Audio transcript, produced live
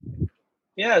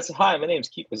Yeah, so hi, my name is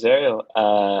Keith Rosario.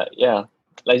 Yeah,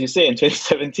 like you say, in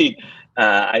 2017,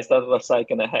 I started off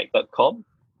psychandhack.com.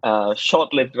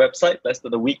 Short-lived website, less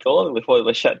than a week old before it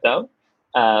was shut down.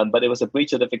 But it was a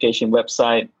breach notification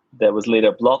website that was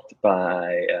later blocked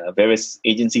by various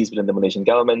agencies within the Malaysian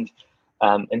government.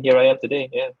 And here I am today.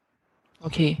 Yeah.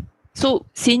 Okay. So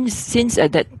since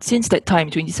that time,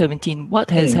 2017, what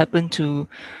has Hmm. happened to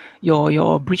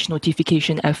your breach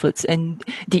notification efforts? And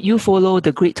did you follow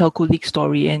the Great Telco League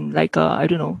story and I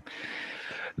don't know,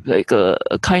 like a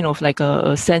kind of like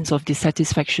a sense of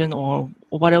dissatisfaction or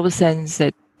whatever sense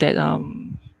that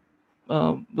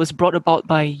was brought about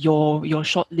by your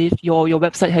short-lived your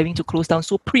website having to close down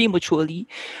so prematurely,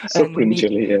 So and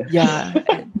prematurely, yeah. yeah,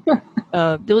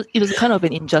 and it was kind of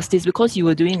an injustice because you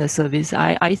were doing a service.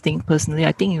 I think personally,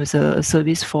 I think it was a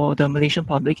service for the Malaysian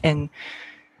public, and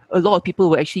a lot of people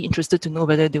were actually interested to know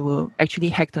whether they were actually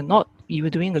hacked or not. You were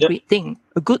doing a Yep. great thing,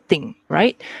 a good thing,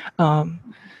 right? Um,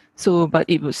 but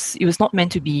it was not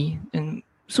meant to be. And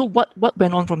so what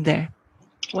went on from there?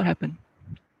 What happened?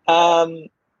 Um,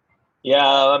 Yeah,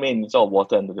 I mean, it's all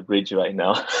water under the bridge right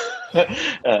now.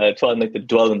 Trying like to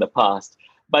dwell in the past,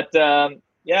 but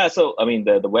yeah. So I mean,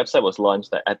 the website was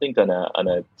launched, I think,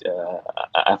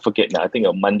 I forget now. I think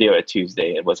a Monday or a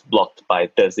Tuesday. It was blocked by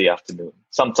Thursday afternoon.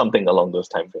 Something along those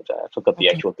time frames. I forgot the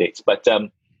Okay. actual dates, but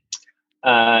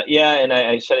yeah, and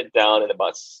I shut it down in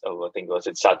about, I think it was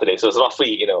Saturday. So it's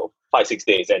roughly 5 6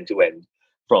 days end to end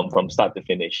from start to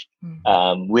finish.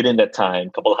 Mm. Within that time,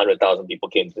 a couple 100,000 people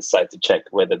came to the site to check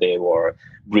whether they were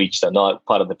breached or not.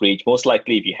 Part of the breach, most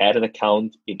likely, if you had an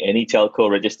account in any telco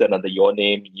registered under your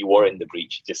name, you were in the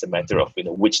breach. Just a matter of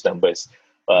which numbers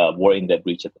were in that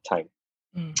breach at the time.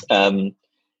 Mm. Um,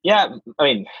 yeah, I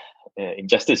mean,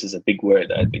 injustice is a big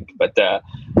word, I think, but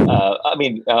I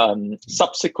mean,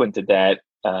 subsequent to that,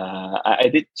 I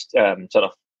did sort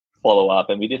of follow up,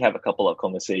 and we did have a couple of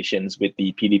conversations with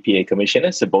the PDPA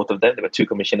commissioners. So both of them, there were two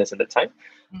commissioners at the time.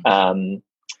 Mm. Um,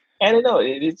 and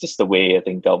it's just the way I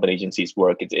think government agencies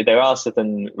work. There are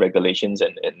certain regulations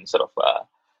and sort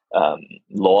of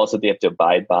laws that they have to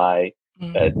abide by.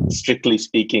 Mm. Strictly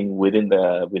speaking, within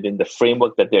the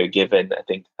framework that they're given, I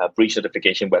think a breach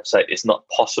notification website is not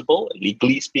possible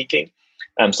legally speaking,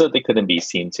 so they couldn't be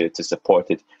seen to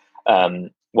support it.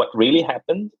 What really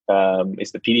happened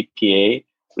is the PDPA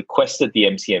requested the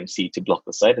MCMC to block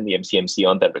the site, and the MCMC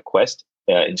on that request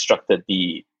instructed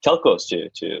the telcos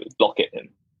to block it.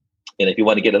 And if you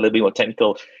want to get a little bit more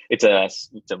technical, it's a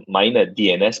minor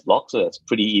DNS block, so that's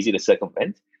pretty easy to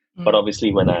circumvent. But Mm.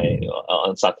 obviously,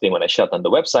 on Saturday when I shut down the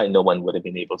website, no one would have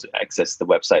been able to access the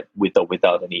website with or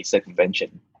without any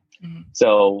circumvention. Mm.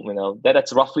 So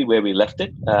that's roughly where we left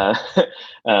it.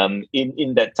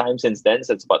 In that time since then,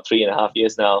 so it's about 3.5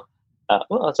 years now.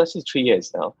 Well, it's actually 3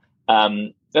 years now.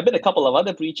 There have been a couple of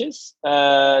other breaches.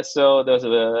 So there's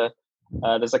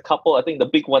a couple. I think the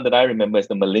big one that I remember is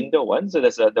the Malindo one. So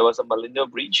there was a Malindo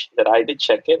breach that I did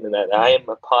check in and that I am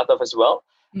a part of as well,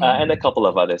 and a Mm. couple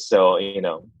of others. So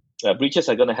breaches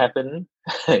are going to happen.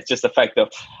 It's just a fact of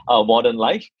our modern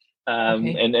life,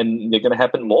 Okay. and they're going to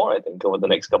happen more, I think, over the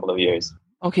next couple of years.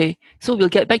 Okay, so we'll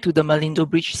get back to the Malindo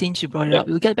Bridge since you brought it Yeah, up.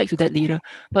 We'll get back to that later.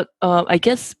 But I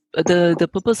guess the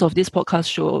purpose of this podcast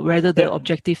show, or rather the yeah,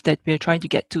 objective that we're trying to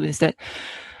get to, is that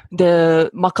the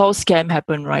Macau scam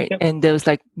happened, right? yeah, And there was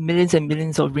like millions and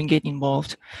millions of ringgit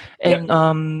involved, yeah.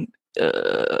 and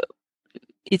uh,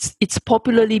 it's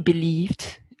popularly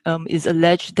believed. Is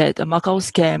alleged that a Macau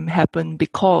scam happened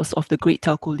because of the Great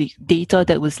Telco Leak data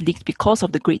that was leaked because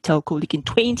of the Great Telco Leak in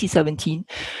 2017.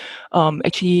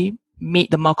 Actually made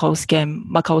the Macau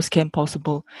scam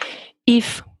possible.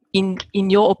 If in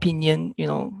your opinion,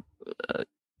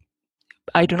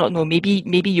 I do not know, maybe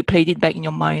you played it back in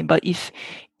your mind, but if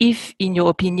in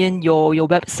your opinion your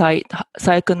website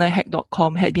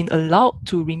cyberknife.com had been allowed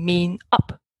to remain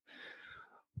up,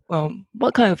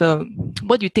 what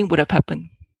do you think would have happened?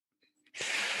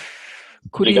 In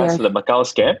Could it regards have to the Macau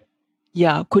scam,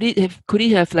 Yeah, could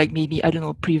it have like maybe, I don't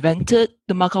know, prevented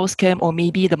the Macau scam, or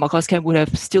maybe the Macau scam would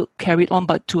have still carried on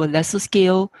but to a lesser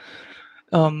scale?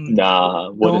 nah,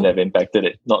 wouldn't No, have impacted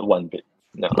it. Not one bit.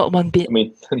 No, not one I bit.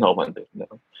 mean, not one bit. No.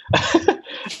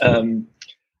 um,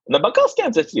 the Macau scam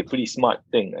is actually a pretty smart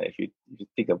thing, right? If you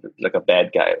think of it like a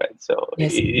bad guy, right? So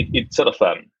Yes. it sort of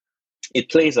it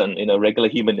plays on regular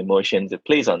human emotions. It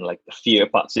plays on like the fear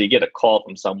part. So you get a call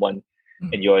from someone,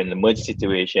 Mm. and you're in an emergency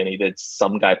situation. Either it's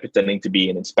some guy pretending to be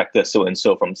an inspector so and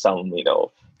so from some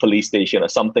police station or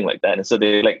something like that, and so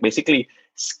they like basically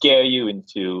scare you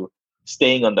into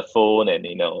staying on the phone and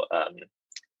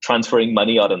transferring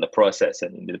money out in the process.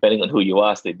 And depending on who you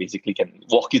ask, they basically can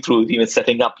walk you through even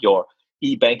setting up your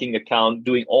e-banking account,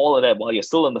 doing all of that while you're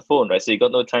still on the phone, right? So you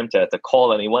got no time to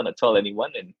call anyone or tell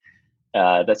anyone, and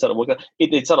that sort of work.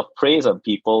 It sort of preys on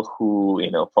people who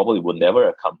probably would never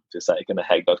have come to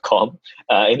sciagonahack.com,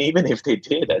 and even if they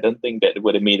did, I don't think that it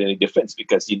would have made any difference,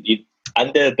 because you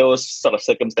under those sort of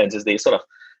circumstances, they sort of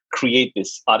create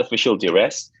this artificial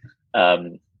duress.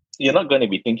 You're not going to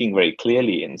be thinking very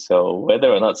clearly, and so whether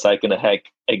or not Sciagonahack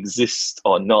exists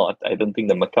or not, I don't think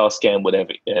the Macau scam would have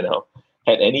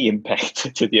had any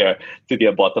impact to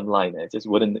their bottom line. It just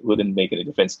wouldn't make any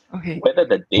difference. Okay. Whether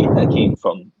the data came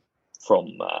from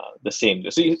the same.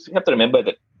 So you have to remember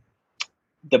that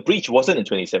the breach wasn't in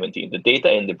 2017. The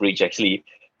data in the breach actually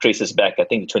traces back, I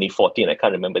think, to 2014. I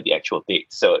can't remember the actual date.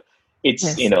 So it's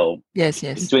yes. in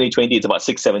 2020, it's about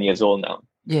 6-7 years old now.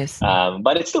 Yes.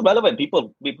 But it's still relevant.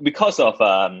 People, because of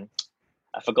I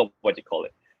forgot what you call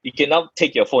it. You can now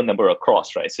take your phone number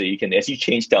across, right? So you can, as you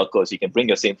change telcos, you can bring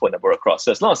your same phone number across.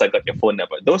 So as long as I got your phone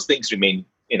number, those things remain,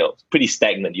 pretty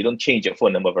stagnant. You don't change your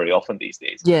phone number very often these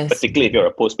days. Yes. Particularly if you're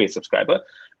a postpaid subscriber.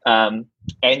 And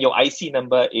your IC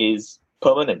number is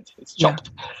permanent. It's chopped.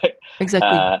 Yeah.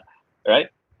 Exactly. Right?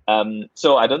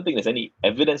 So I don't think there's any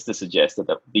evidence to suggest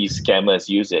that these scammers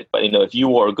use it. But, if you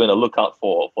were going to look out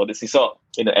for this,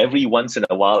 every once in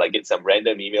a while, I get some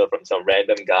random email from some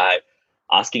random guy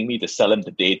asking me to sell him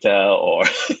the data, or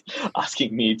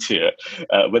asking me to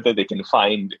whether they can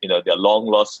find their long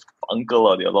lost uncle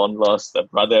or their long lost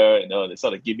brother. They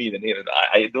sort of give me the name.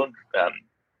 I don't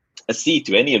accede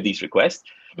to any of these requests,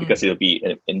 because it'll be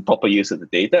in proper use of the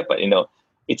data. But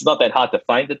it's not that hard to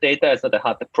find the data. It's not that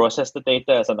hard to process the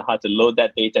data. It's not that hard to load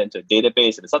that data into a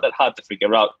database, and it's not that hard to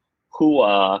figure out who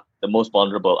are the most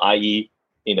vulnerable. I.e.,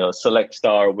 select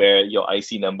star where your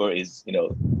IC number is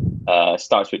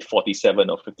starts with 47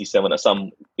 or 57 or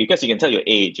some, because you can tell your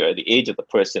age or the age of the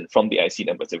person from the IC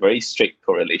number. It's a very strict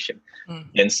correlation.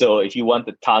 And so if you want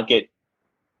to target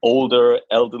older,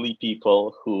 elderly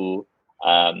people who,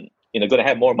 going to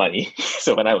have more money.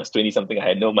 So when I was 20 something, I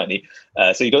had no money.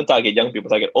 So you don't target young people,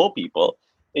 target old people.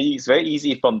 It's very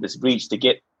easy from this breach to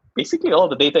get basically all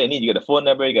the data you need. You got a phone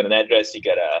number, you got an address, you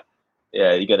got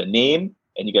a name,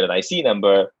 and you got an IC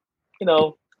number,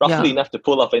 roughly enough to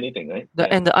pull off anything, right?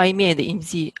 And the IMEI and the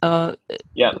IMSI.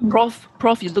 Yeah.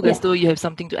 Prof, you look as though you have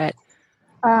something to add.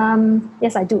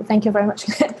 Yes, I do. Thank you very much.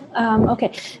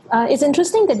 Okay. It's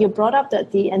interesting that you brought up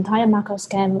that the entire Macau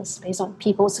scam was based on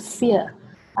people's fear.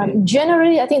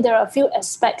 Generally, I think there are a few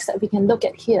aspects that we can look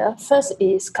at here. First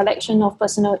is collection of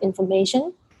personal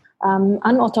information,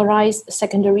 unauthorized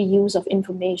secondary use of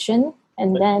information,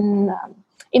 and then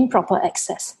improper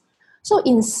access. So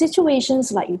in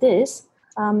situations like this,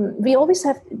 we always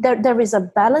have, there is a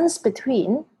balance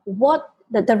between what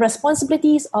the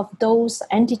responsibilities of those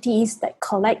entities that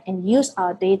collect and use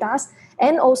our data,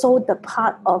 and also the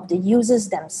part of the users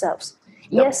themselves.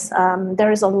 Yep. Yes,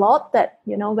 there is a lot that,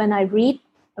 when I read,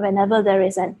 whenever there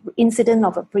is an incident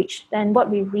of a breach, then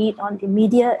what we read on the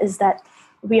media is that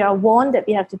we are warned that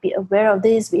we have to be aware of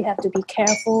this, we have to be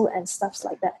careful and stuff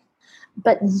like that.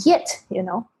 But yet,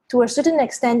 to a certain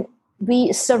extent,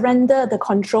 we surrender the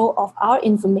control of our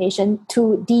information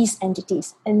to these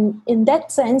entities. And in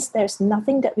that sense, there's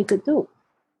nothing that we could do.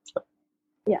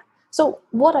 Yeah. So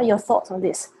what are your thoughts on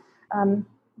this?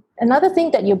 Another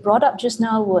thing that you brought up just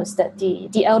now was that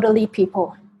the elderly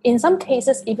people. In some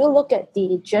cases, if you look at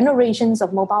the generations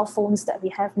of mobile phones that we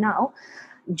have now,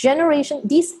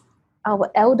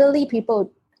 our elderly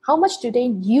people, how much do they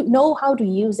know how to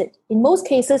use it? In most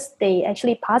cases, they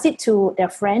actually pass it to their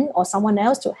friend or someone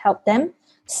else to help them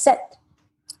set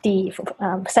up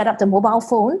the mobile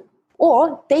phone,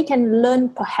 or they can learn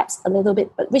perhaps a little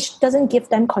bit, but which doesn't give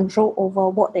them control over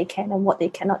what they can and what they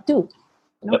cannot do.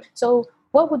 So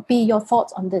what would be your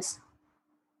thoughts on this?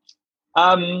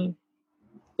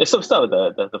 So start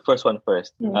with the first one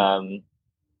first.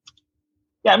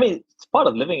 Yeah, I mean, it's part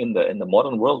of living in the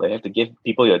modern world. They have to give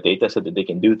people your data so that they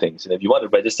can do things. And if you want to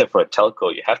register for a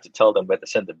telco, you have to tell them where to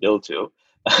send the bill to.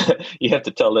 You have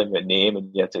to tell them your name,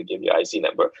 and you have to give your IC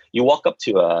number. You walk up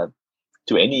to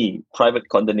any private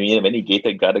condominium, any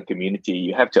gated guarded community,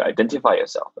 you have to identify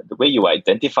yourself. And the way you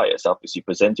identify yourself is you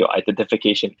present your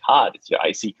identification card. It's your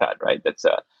IC card, right? It's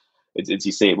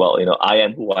you say, well, I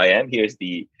am who I am. Here's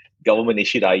the government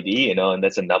issued ID, and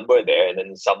there's a number there, and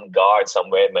then some guard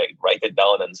somewhere might write it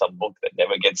down in some book that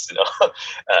never gets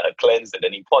cleansed at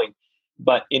any point.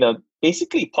 But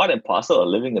basically, part and parcel of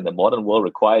living in the modern world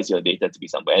requires your data to be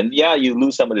somewhere. And yeah, you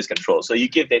lose some of this control. So you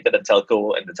give data to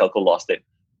telco, and the telco lost it.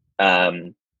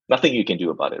 Nothing you can do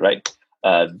about it, right?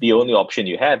 The only option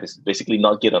you have is basically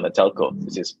not get on a telco,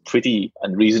 which is pretty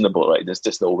unreasonable, right? There's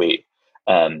just no way.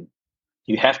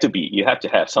 you have to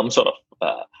have some sort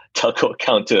of telco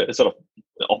account to sort of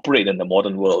operate in the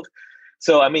modern world.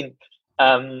 So I mean,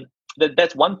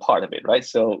 that's one part of it, right?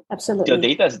 So absolutely, your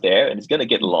data is there, and it's going to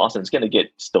get lost, and it's going to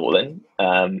get stolen,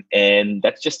 and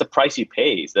that's just the price you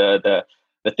pay. The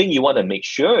thing you want to make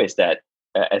sure is that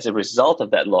as a result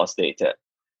of that lost data,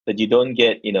 that you don't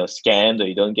get scammed, or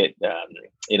you don't get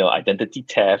identity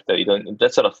theft, or you don't,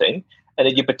 that sort of thing, and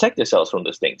that you protect yourselves from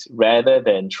those things rather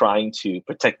than trying to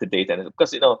protect the data. And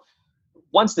because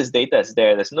once this data is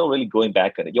there, there's no really going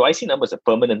back on it. Your IC number is a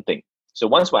permanent thing. So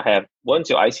once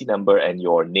your IC number and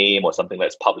your name or something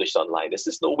that's published online, there's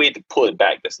just no way to pull it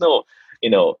back. There's no,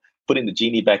 putting the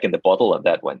genie back in the bottle of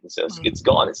that one. So it's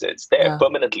gone. It's there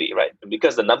permanently, right? And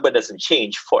because the number doesn't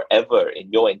change forever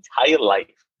in your entire life,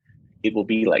 it will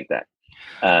be like that.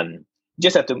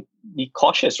 Just have to be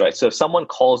cautious, right? So if someone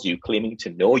calls you claiming to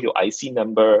know your IC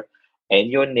number and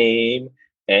your name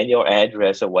and your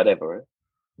address or whatever,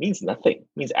 means nothing.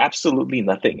 Means absolutely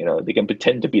nothing. They can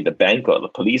pretend to be the bank or the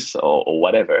police or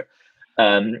whatever.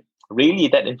 Really,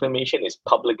 that information is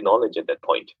public knowledge at that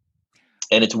point.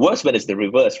 And it's worse when it's the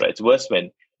reverse, right? It's worse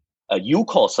when you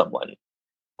call someone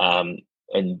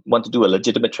and want to do a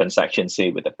legitimate transaction,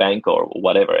 say with a bank or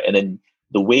whatever, and then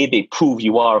the way they prove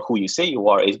you are who you say you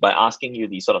are is by asking you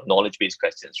these sort of knowledge-based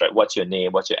questions, right? What's your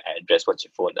name? What's your address? What's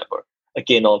your phone number?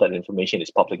 Again, all that information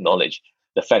is public knowledge.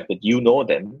 The fact that you know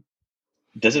them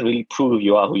doesn't really prove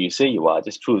you are who you say you are. It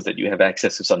just proves that you have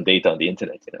access to some data on the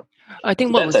internet. I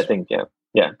think go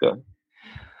on.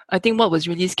 I think what was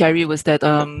really scary was that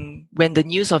when the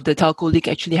news of the telco leak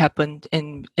actually happened,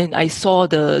 and I saw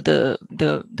the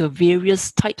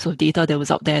various types of data that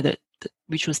was out there,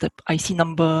 which was the IC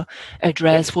number,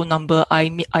 address, phone number,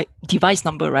 device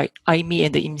number, right? IMEI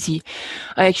and the IMSI.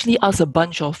 I actually asked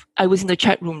I was in the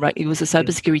chat room, right? It was a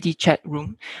cybersecurity chat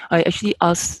room. I actually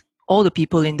asked all the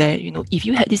people in there, if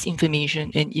you had this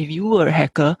information and if you were a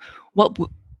hacker,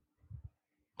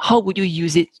 how would you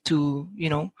use it to,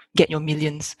 get your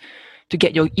millions, to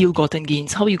get your ill-gotten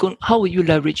gains? How will you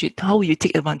leverage it? How will you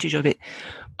take advantage of it?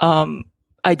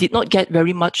 I did not get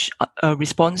very much a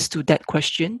response to that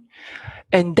question.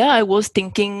 And there I was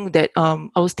thinking that,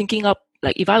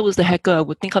 if I was the hacker, I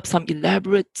would think up some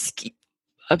elaborate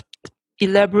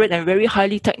and very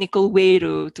highly technical way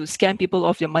to scam people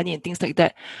of their money and things like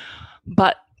that.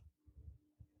 But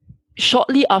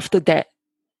shortly after that,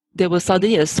 there was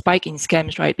suddenly a spike in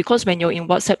scams, right? Because when you're in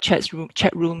WhatsApp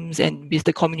chat rooms and with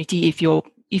the community, if you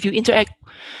interact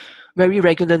very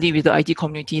regularly with the IT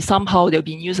community, somehow there'll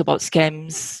be news about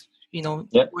scams,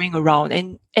 going around.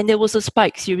 And there was a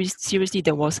spike. Seriously,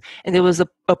 there was. And there was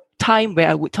a time where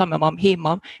I would tell my mom, hey,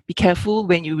 mom, be careful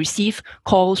when you receive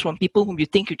calls from people whom you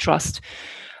think you trust.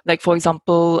 Like, for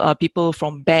example, people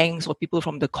from banks or people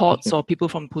from the courts or people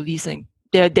from police, and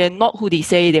they're not who they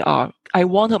say they are. I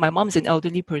warned her. My mom is an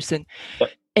elderly person.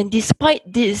 And despite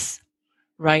this,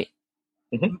 right,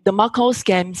 the Macau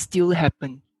scam still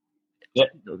happened.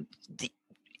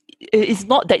 It's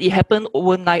not that it happened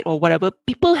overnight or whatever.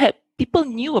 People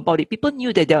knew about it. People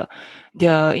knew that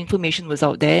their information was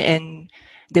out there, and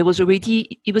it was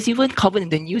even covered in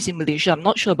the news in Malaysia. I'm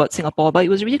not sure about Singapore, but it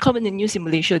was really covered in the news in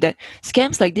Malaysia that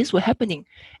scams like this were happening.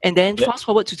 And then fast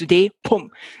forward to today,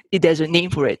 boom, there's a name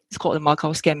for it. It's called a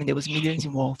Macau scam, and there was millions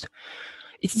involved.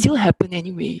 It still happened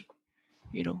anyway,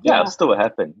 Yeah, it still will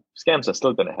happen. Scams are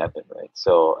still going to happen, right?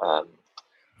 So,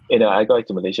 I go back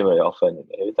to Malaysia very often.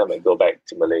 Every time I go back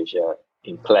to Malaysia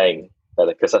in Klang, by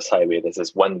the Kesas Highway, there's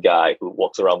this one guy who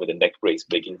walks around with a neck brace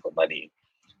begging for money.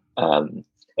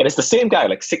 And it's the same guy,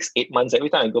 like 6-8 months. Every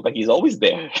time I go back, he's always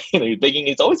there. He's begging.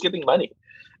 He's always getting money.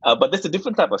 But there's a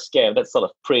different type of scam that sort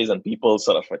of preys on people's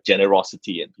sort of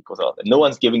generosity and people's sort of, no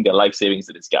one's giving their life savings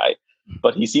to this guy,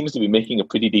 but he seems to be making a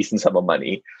pretty decent sum of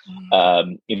money,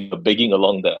 begging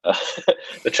along the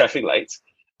the traffic lights.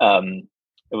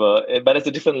 But it's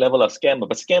a different level of scam. But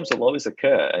scams will always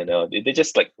occur. They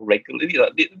just like regularly.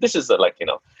 This is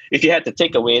if you had to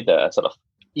take away the sort of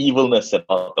evilness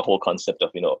about the whole concept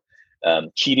of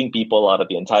cheating people out of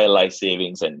the entire life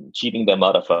savings and cheating them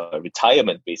out of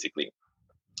retirement, basically.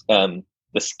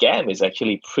 The scam is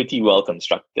actually pretty well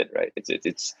constructed, right?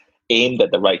 It's aimed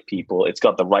at the right people. It's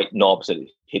got the right knobs that it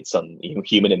hits on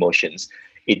human emotions.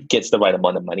 It gets the right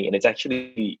amount of money, and it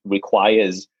actually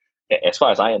requires, as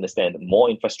far as I understand, more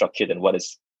infrastructure than what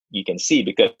you can see,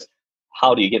 because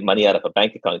how do you get money out of a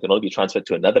bank account? It can only be transferred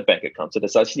to another bank account. So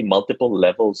there's actually multiple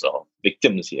levels of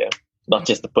victims here, not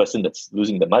just the person that's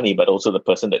losing the money, but also the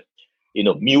person that,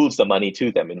 mules the money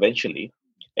to them eventually.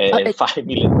 And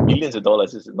millions of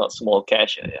dollars is not small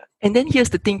cash. Yeah. And then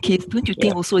here's the thing, Keith. Don't you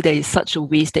think also there is such a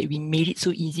waste that we made it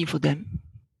so easy for them?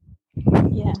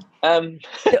 Yeah.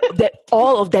 that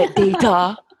all of that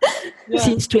data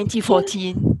since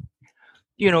 2014,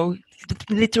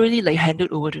 literally like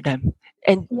handed over to them.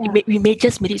 And we made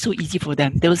it so easy for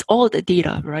them. There was all the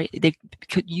data, right? They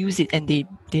could use it, and they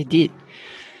did.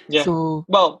 Yeah. So,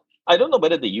 well, I don't know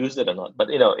whether they used it or not, but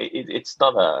it's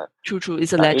not a true.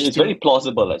 It's alleged. It's very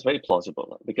plausible. It's very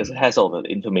plausible because it has all the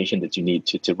information that you need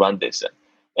to run this,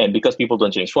 and because people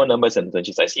don't change phone numbers and don't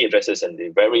change IP addresses, and they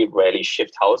very rarely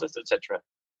shift houses, etc.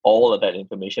 All of that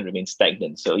information remains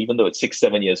stagnant. So even though it's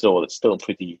 6-7 years old, it's still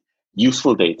pretty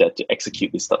useful data to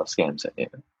execute this sort of scams.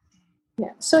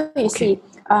 Yeah. So you see,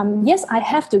 yes, I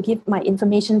have to give my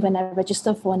information when I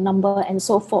register for a number and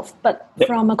so forth. But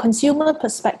from a consumer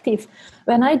perspective,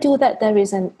 when I do that, there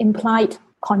is an implied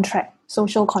contract,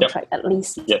 social contract at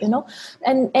least,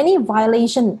 and any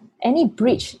violation, any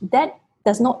breach, that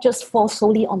does not just fall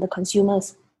solely on the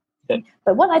consumers.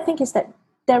 But what I think is that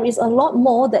there is a lot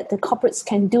more that the corporates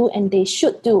can do and they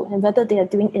should do, and whether they are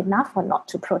doing enough or not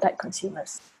to protect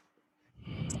consumers.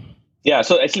 Yeah.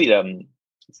 So actually,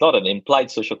 it's not an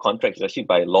implied social contract. It's actually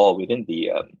by law within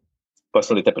the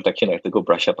Personal Data Protection. I have to go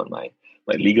brush up on my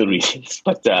legal reasons.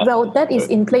 But that is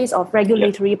in place of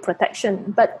regulatory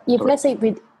protection. But if let's say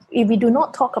if we do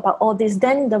not talk about all this,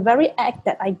 then the very act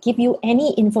that I give you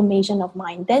any information of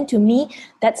mine, then to me,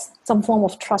 that's some form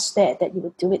of trust there that you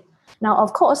would do it. Now,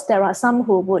 of course, there are some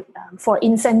who would, for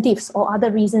incentives or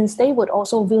other reasons, they would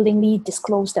also willingly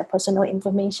disclose their personal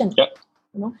information. Yep.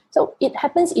 So it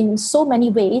happens in so many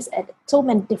ways at so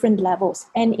many different levels.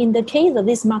 And in the case of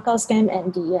this Macau scam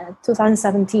and the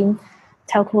 2017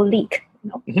 telco leak,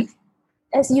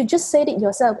 as you just said it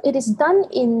yourself, it is done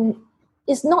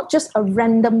it's not just a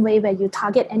random way where you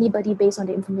target anybody based on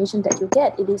the information that you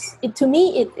get. To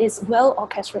me, it is well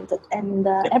orchestrated, and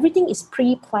everything is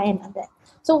pre-planned on that.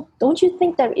 So don't you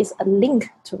think there is a link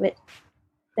to it?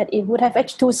 That it would have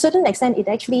actually, to a certain extent, it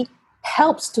actually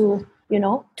helps to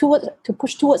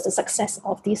push towards the success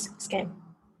of this scam.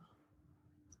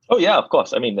 Oh yeah, of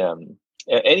course. I mean,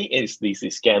 these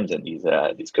scams and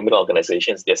these criminal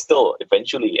organizations, they're still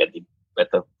eventually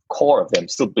at the core of them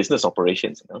still business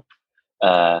operations.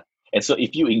 And so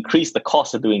if you increase the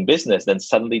cost of doing business, then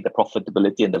suddenly the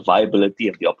profitability and the viability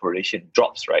of the operation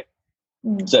drops, right?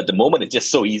 So at the moment, it's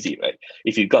just so easy, right?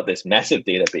 If you've got this massive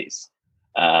database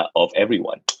of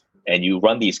everyone, and you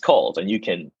run these calls, and you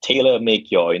can tailor make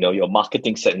your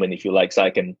marketing segment, if you like, so I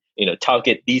can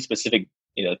target these specific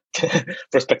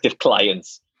prospective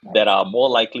clients that are more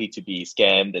likely to be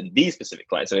scammed than these specific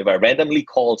clients. So if I randomly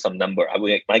call some number,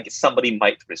 somebody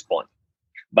might respond,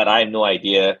 but I have no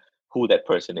idea who that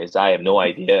person is. I have no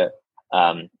idea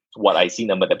what IC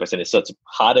number that person is. So it's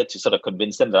harder to sort of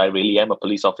convince them that I really am a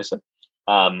police officer.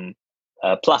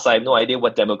 Plus, I have no idea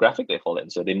what demographic they fall in.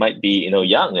 So they might be,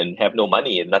 young and have no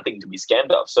money and nothing to be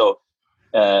scammed of. So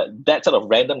that sort of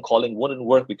random calling wouldn't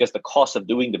work because the cost of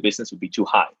doing the business would be too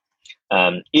high.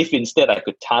 If instead I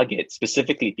could target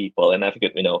specifically people, and I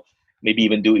could, maybe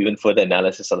even do even further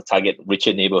analysis, or target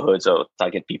richer neighborhoods or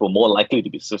target people more likely to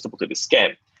be susceptible to the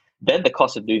scam, then the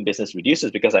cost of doing business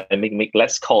reduces because I make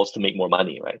less calls to make more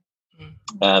money, right?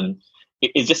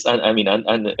 It's just,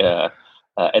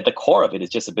 at the core of it is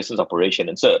just a business operation.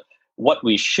 And so what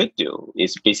we should do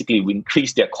is basically we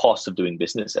increase their cost of doing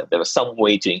business. If there was some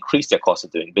way to increase their cost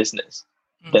of doing business,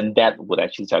 then that would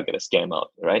actually target a scam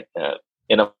out, right?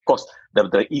 And of course,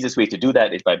 the easiest way to do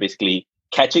that is by basically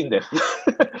catching them,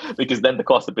 because then the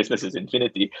cost of business is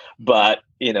infinity. But,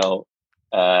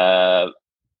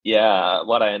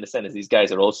 what I understand is these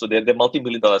guys are also, they're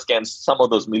multi-million-dollar scams. Some of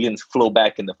those millions flow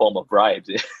back in the form of bribes.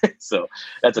 So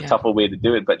that's a tougher way to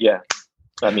do it. But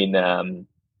I think,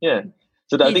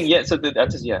 so the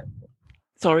answer is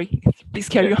Sorry, please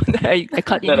carry on. I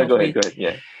cut in. No, go ahead.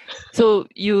 Yeah. So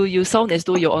you sound as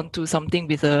though you're onto something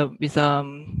with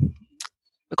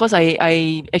because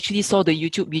I actually saw the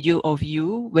YouTube video of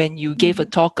you when you gave a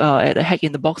talk at a Hack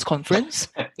in the Box conference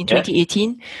in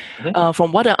 2018.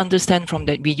 From what I understand from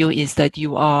that video is that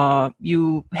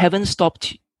you haven't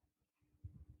stopped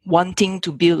wanting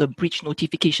to build a breach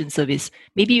notification service.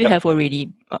 Maybe you have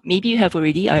already.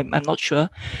 I'm not sure.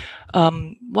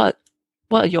 What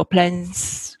are your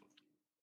plans